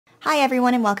Hi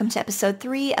everyone and welcome to episode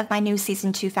 3 of my new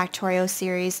season 2 Factorio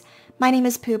series. My name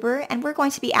is Poober and we're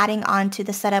going to be adding on to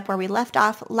the setup where we left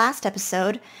off last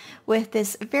episode with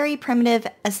this very primitive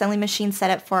assembly machine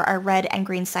setup for our red and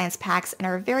green science packs and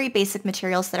our very basic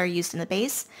materials that are used in the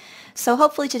base. So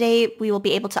hopefully today we will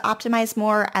be able to optimize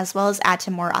more as well as add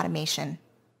to more automation.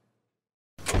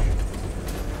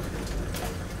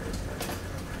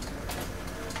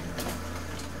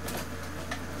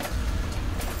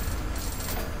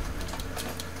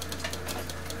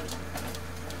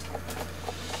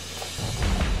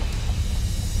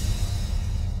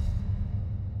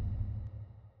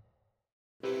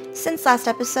 Since last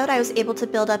episode, I was able to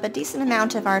build up a decent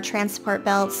amount of our transport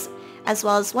belts, as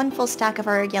well as one full stack of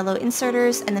our yellow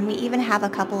inserters, and then we even have a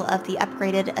couple of the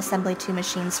upgraded Assembly 2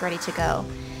 machines ready to go.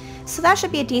 So that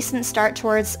should be a decent start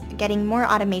towards getting more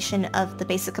automation of the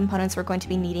basic components we're going to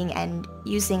be needing and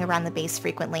using around the base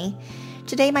frequently.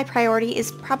 Today my priority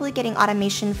is probably getting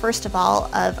automation first of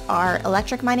all of our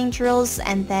electric mining drills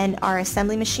and then our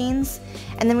assembly machines,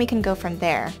 and then we can go from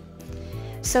there.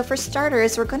 So for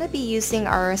starters, we're going to be using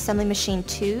our assembly machine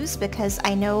 2s because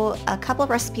I know a couple of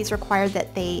recipes require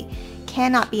that they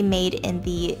cannot be made in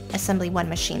the assembly 1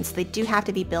 machines. They do have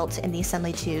to be built in the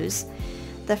assembly 2s.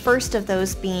 The first of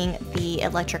those being the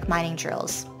electric mining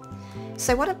drills.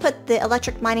 So I want to put the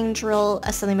electric mining drill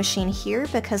assembly machine here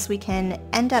because we can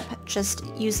end up just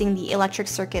using the electric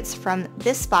circuits from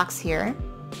this box here.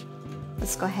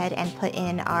 Let's go ahead and put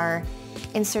in our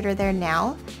inserter there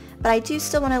now. But I do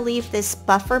still want to leave this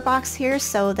buffer box here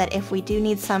so that if we do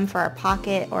need some for our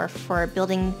pocket or for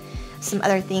building some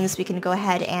other things, we can go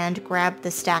ahead and grab the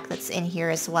stack that's in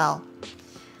here as well.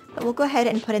 But we'll go ahead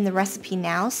and put in the recipe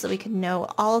now so we can know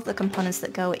all of the components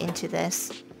that go into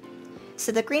this.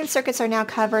 So the green circuits are now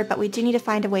covered, but we do need to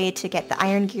find a way to get the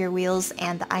iron gear wheels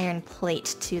and the iron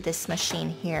plate to this machine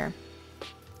here.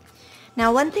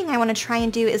 Now one thing I want to try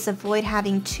and do is avoid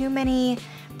having too many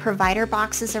provider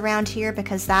boxes around here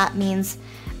because that means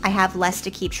I have less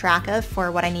to keep track of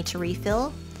for what I need to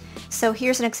refill. So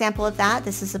here's an example of that.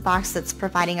 This is a box that's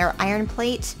providing our iron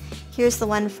plate. Here's the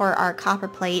one for our copper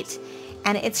plate.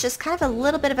 And it's just kind of a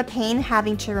little bit of a pain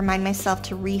having to remind myself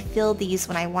to refill these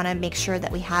when I want to make sure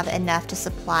that we have enough to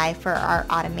supply for our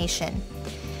automation.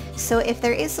 So if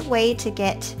there is a way to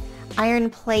get iron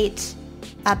plate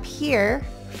up here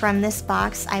from this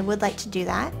box, I would like to do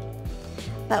that.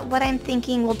 But what I'm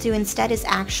thinking we'll do instead is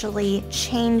actually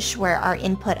change where our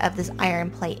input of this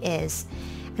iron plate is.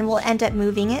 And we'll end up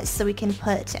moving it so we can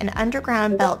put an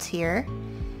underground belt here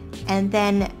and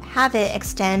then have it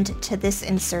extend to this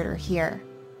inserter here.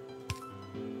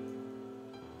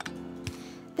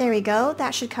 There we go.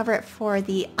 That should cover it for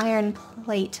the iron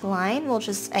plate line. We'll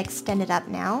just extend it up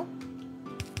now.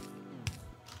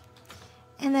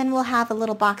 And then we'll have a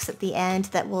little box at the end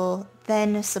that will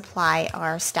then supply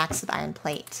our stacks of iron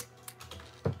plate.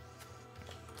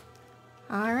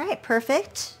 Alright,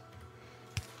 perfect.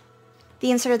 The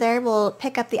inserter there will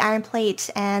pick up the iron plate,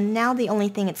 and now the only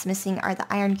thing it's missing are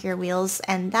the iron gear wheels,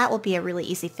 and that will be a really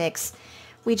easy fix.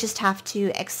 We just have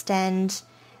to extend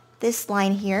this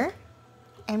line here,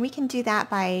 and we can do that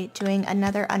by doing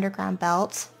another underground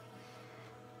belt,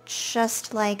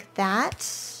 just like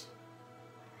that.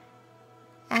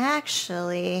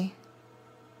 Actually,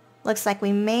 looks like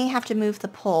we may have to move the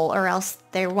pole or else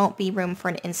there won't be room for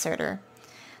an inserter.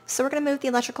 So we're going to move the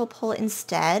electrical pole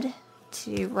instead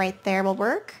to right there will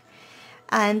work.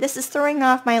 And this is throwing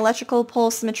off my electrical pole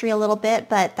symmetry a little bit,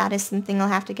 but that is something I'll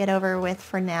have to get over with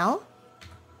for now.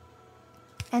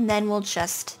 And then we'll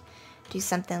just do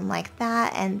something like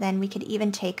that, and then we could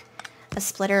even take a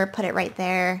splitter, put it right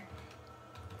there.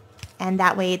 And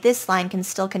that way this line can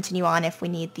still continue on if we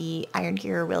need the iron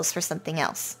gear wheels for something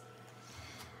else.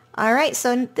 Alright,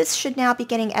 so this should now be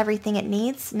getting everything it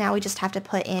needs. Now we just have to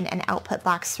put in an output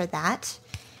box for that.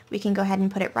 We can go ahead and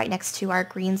put it right next to our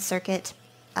green circuit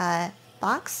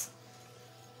box.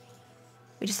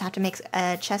 We just have to make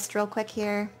a chest real quick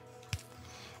here.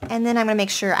 And then I'm going to make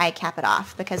sure I cap it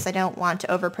off because I don't want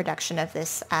overproduction of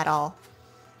this at all.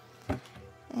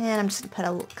 And I'm just going to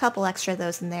put a couple extra of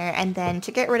those in there. And then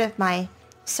to get rid of my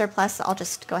surplus, I'll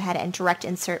just go ahead and direct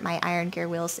insert my iron gear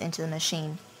wheels into the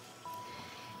machine.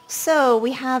 So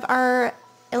we have our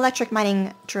electric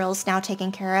mining drills now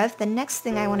taken care of. The next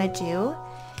thing I want to do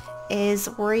is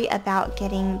worry about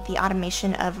getting the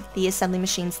automation of the assembly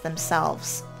machines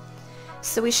themselves.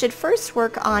 So we should first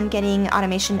work on getting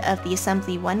automation of the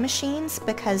assembly 1 machines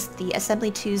because the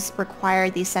assembly 2s require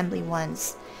the assembly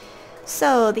 1s.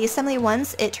 So the assembly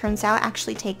 1s, it turns out,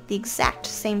 actually take the exact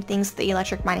same things the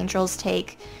electric mining drills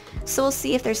take. So we'll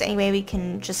see if there's any way we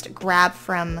can just grab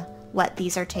from what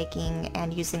these are taking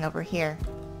and using over here.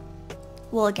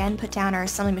 We'll again put down our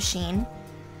assembly machine.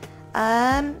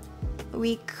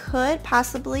 We could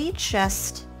possibly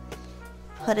just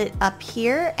put it up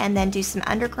here and then do some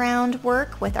underground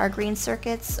work with our green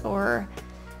circuits, or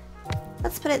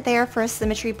let's put it there for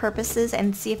symmetry purposes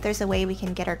and see if there's a way we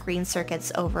can get our green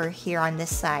circuits over here on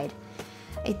this side.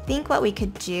 I think what we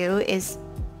could do is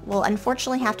we'll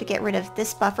unfortunately have to get rid of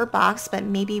this buffer box, but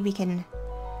maybe we can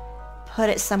put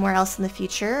it somewhere else in the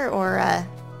future, or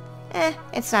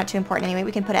it's not too important anyway.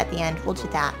 We can put it at the end. We'll do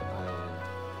that.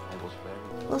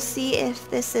 We'll see if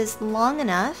this is long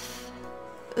enough.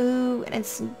 Ooh, and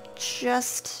it's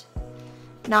just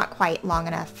not quite long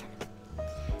enough.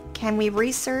 Can we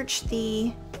research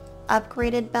the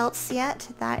upgraded belts yet?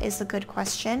 That is a good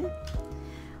question.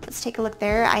 Let's take a look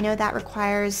there. I know that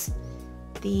requires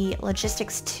the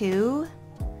Logistics 2,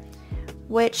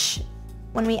 which,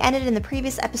 when we ended in the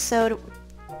previous episode,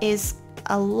 is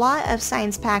a lot of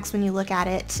science packs when you look at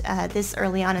it this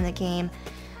early on in the game.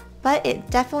 But it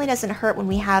definitely doesn't hurt when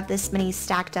we have this many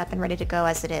stacked up and ready to go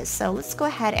as it is. So let's go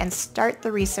ahead and start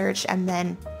the research, and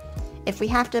then if we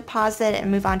have to pause it and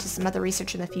move on to some other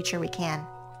research in the future, we can.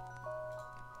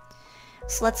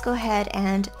 So let's go ahead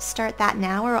and start that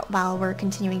now while we're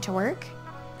continuing to work.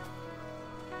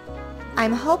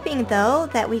 I'm hoping though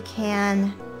that we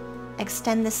can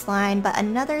extend this line, but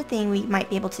another thing we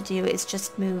might be able to do is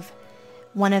just move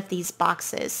one of these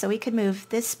boxes. So we could move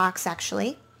this box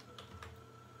actually,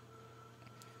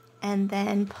 and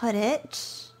then put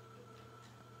it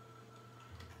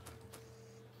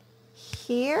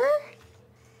here,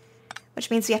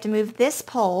 which means we have to move this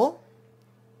pole,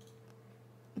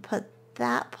 put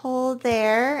that pole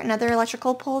there, another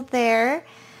electrical pole there.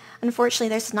 Unfortunately,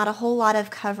 there's not a whole lot of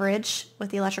coverage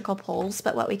with the electrical poles,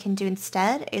 but what we can do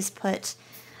instead is put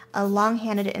a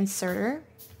long-handed inserter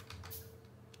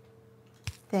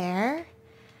there.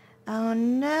 Oh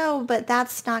no, but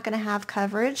that's not going to have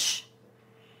coverage,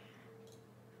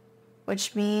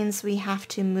 which means we have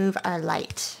to move our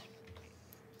light.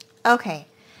 Okay,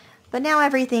 but now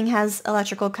everything has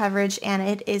electrical coverage and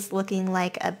it is looking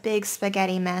like a big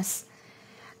spaghetti mess.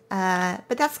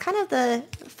 But that's kind of the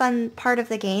fun part of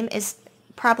the game, is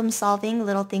problem solving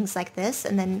little things like this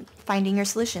and then finding your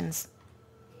solutions.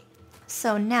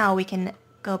 So now we can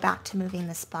go back to moving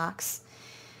this box.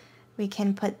 We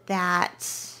can put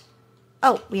that,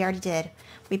 oh, we already did.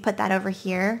 We put that over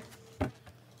here.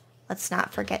 Let's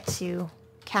not forget to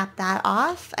cap that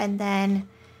off, and then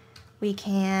we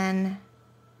can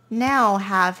now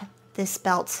have this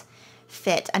belt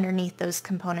fit underneath those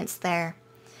components there.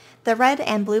 The red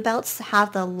and blue belts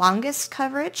have the longest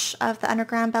coverage of the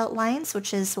underground belt lines,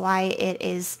 which is why it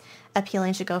is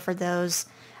appealing to go for those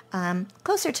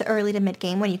closer to early to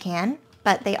mid-game when you can,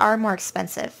 but they are more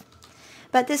expensive.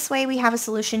 But this way we have a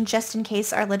solution just in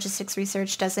case our logistics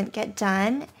research doesn't get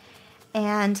done.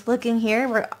 And looking here,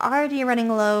 we're already running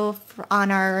low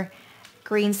on our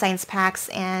green science packs,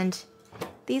 and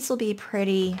these will be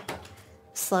pretty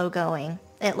slow going.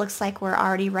 It looks like we're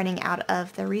already running out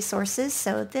of the resources,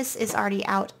 so this is already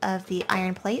out of the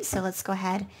iron plate. So let's go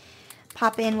ahead,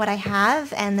 pop in what I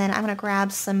have, and then I'm going to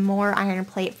grab some more iron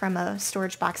plate from a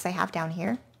storage box I have down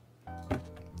here.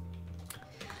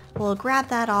 We'll grab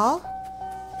that all,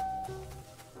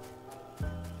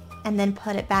 and then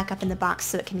put it back up in the box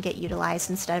so it can get utilized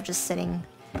instead of just sitting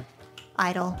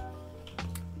idle.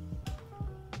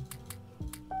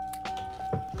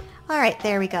 Alright,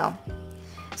 there we go.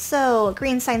 So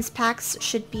green science packs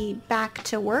should be back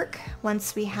to work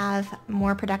once we have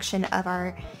more production of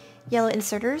our yellow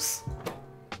inserters.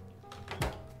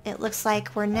 It looks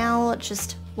like we're now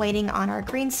just waiting on our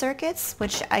green circuits,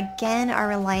 which again are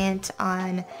reliant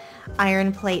on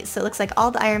iron plate. So it looks like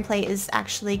all the iron plate is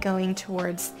actually going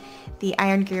towards the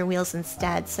iron gear wheels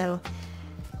instead. So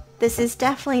this is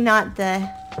definitely not the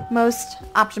most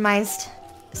optimized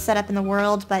setup in the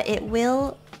world, but it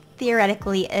will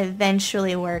theoretically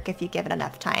eventually work if you give it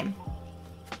enough time.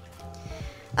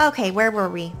 Okay, where were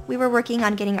we? We were working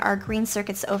on getting our green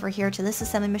circuits over here to this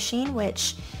assembly machine,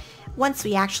 which once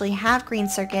we actually have green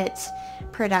circuit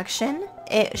production,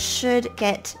 it should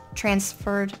get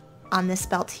transferred on this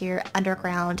belt here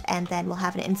underground, and then we'll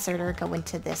have an inserter go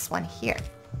into this one here.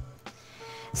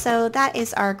 So that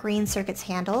is our green circuits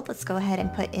handled. Let's go ahead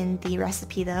and put in the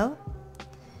recipe though.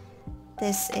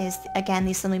 This is, again,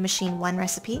 the assembly machine 1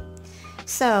 recipe.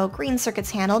 So green circuits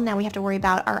handled. Now we have to worry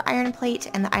about our iron plate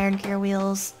and the iron gear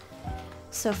wheels.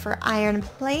 So for iron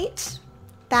plate,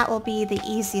 that will be the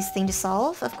easiest thing to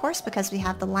solve, of course, because we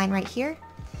have the line right here.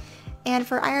 And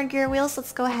for iron gear wheels,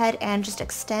 let's go ahead and just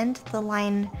extend the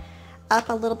line up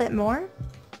a little bit more.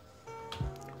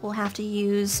 We'll have to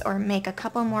use or make a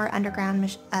couple more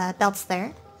underground belts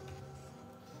there.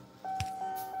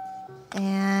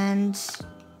 And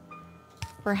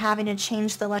we're having to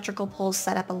change the electrical poles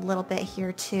setup a little bit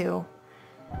here too.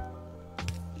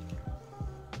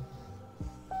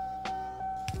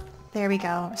 There we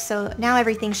go. So now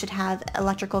everything should have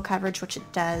electrical coverage, which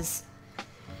it does.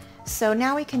 So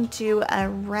now we can do a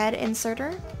red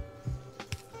inserter.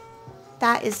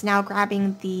 That is now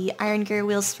grabbing the iron gear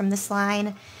wheels from this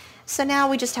line. So now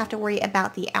we just have to worry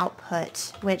about the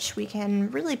output, which we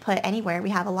can really put anywhere. We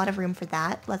have a lot of room for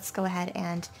that. Let's go ahead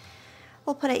and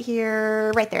we'll put it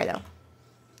here, right there though.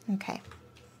 Okay.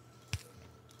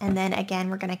 And then again,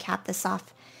 we're going to cap this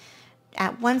off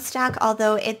at 1 stack,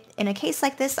 although in a case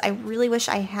like this, I really wish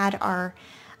I had our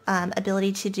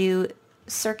ability to do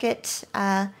circuit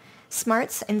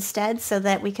smarts instead, so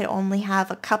that we could only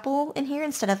have a couple in here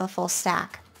instead of a full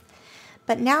stack.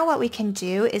 But now what we can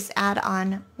do is add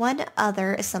on one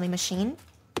other assembly machine.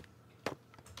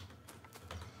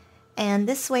 And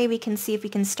this way we can see if we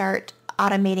can start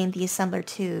automating the assembler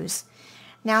 2s.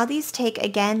 Now these take,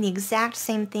 again, the exact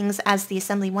same things as the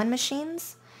assembly 1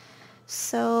 machines.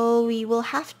 So we will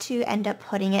have to end up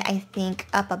putting it, I think,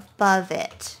 up above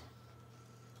it.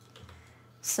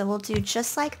 So we'll do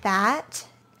just like that.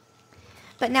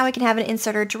 But now we can have an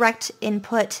inserter direct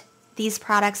input these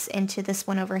products into this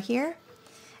one over here.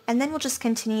 And then we'll just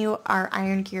continue our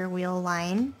iron gear wheel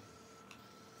line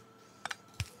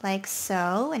like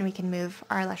so, and we can move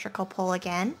our electrical pole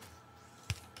again.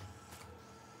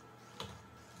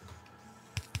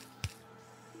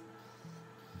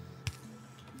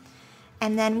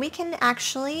 And then we can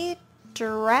actually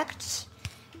direct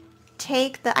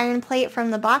take the iron plate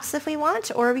from the box if we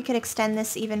want, or we could extend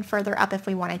this even further up if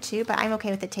we wanted to, but I'm okay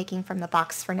with it taking from the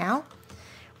box for now.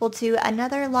 We'll do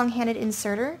another long-handed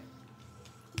inserter.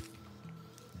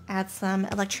 Add some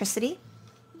electricity.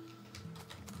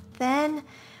 Then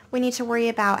we need to worry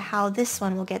about how this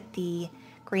one will get the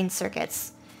green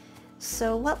circuits.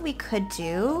 So what we could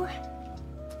do...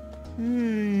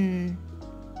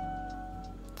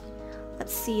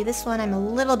 Let's see, this one I'm a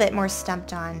little bit more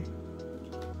stumped on.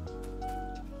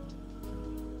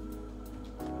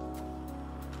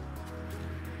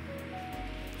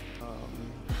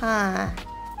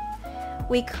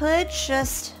 We could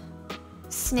just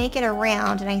snake it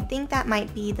around, and I think that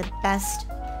might be the best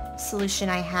solution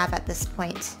I have at this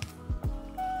point.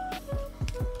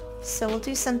 So we'll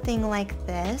do something like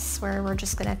this, where we're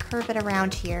just going to curve it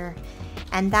around here,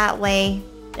 and that way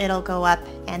it'll go up,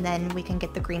 and then we can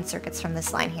get the green circuits from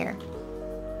this line here.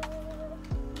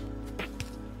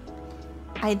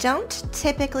 I don't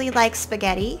typically like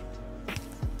spaghetti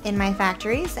in my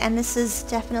factories, and this is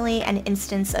definitely an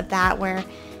instance of that, where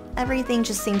everything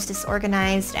just seems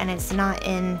disorganized and it's not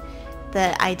in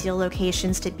the ideal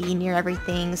locations to be near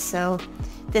everything. So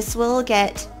this will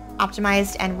get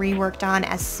optimized and reworked on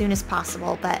as soon as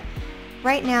possible, but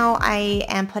right now I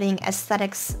am putting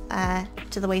aesthetics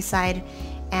to the wayside,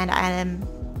 and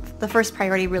the first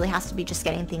priority really has to be just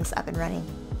getting things up and running.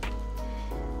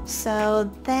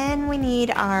 So then we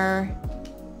need our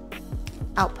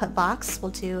output box.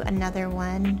 We'll do another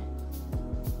one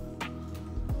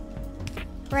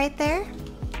right there.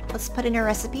 Let's put in a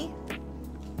recipe.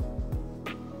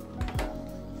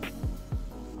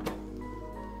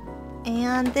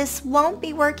 And this won't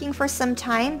be working for some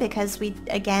time because we,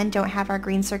 again, don't have our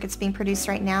green circuits being produced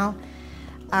right now.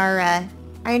 Our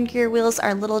iron gear wheels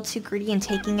are a little too greedy in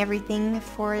taking everything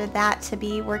for that to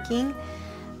be working.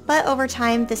 But over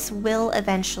time, this will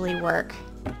eventually work.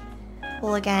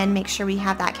 We'll again make sure we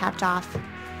have that capped off.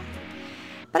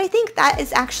 But I think that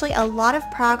is actually a lot of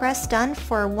progress done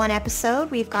for one episode.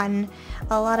 We've gotten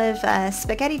a lot of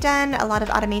spaghetti done, a lot of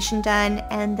automation done,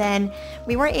 and then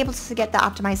we weren't able to get the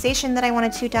optimization that I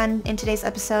wanted to done in today's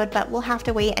episode, but we'll have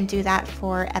to wait and do that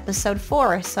for episode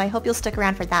 4. So I hope you'll stick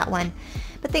around for that one.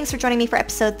 But thanks for joining me for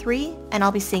episode 3, and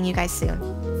I'll be seeing you guys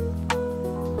soon.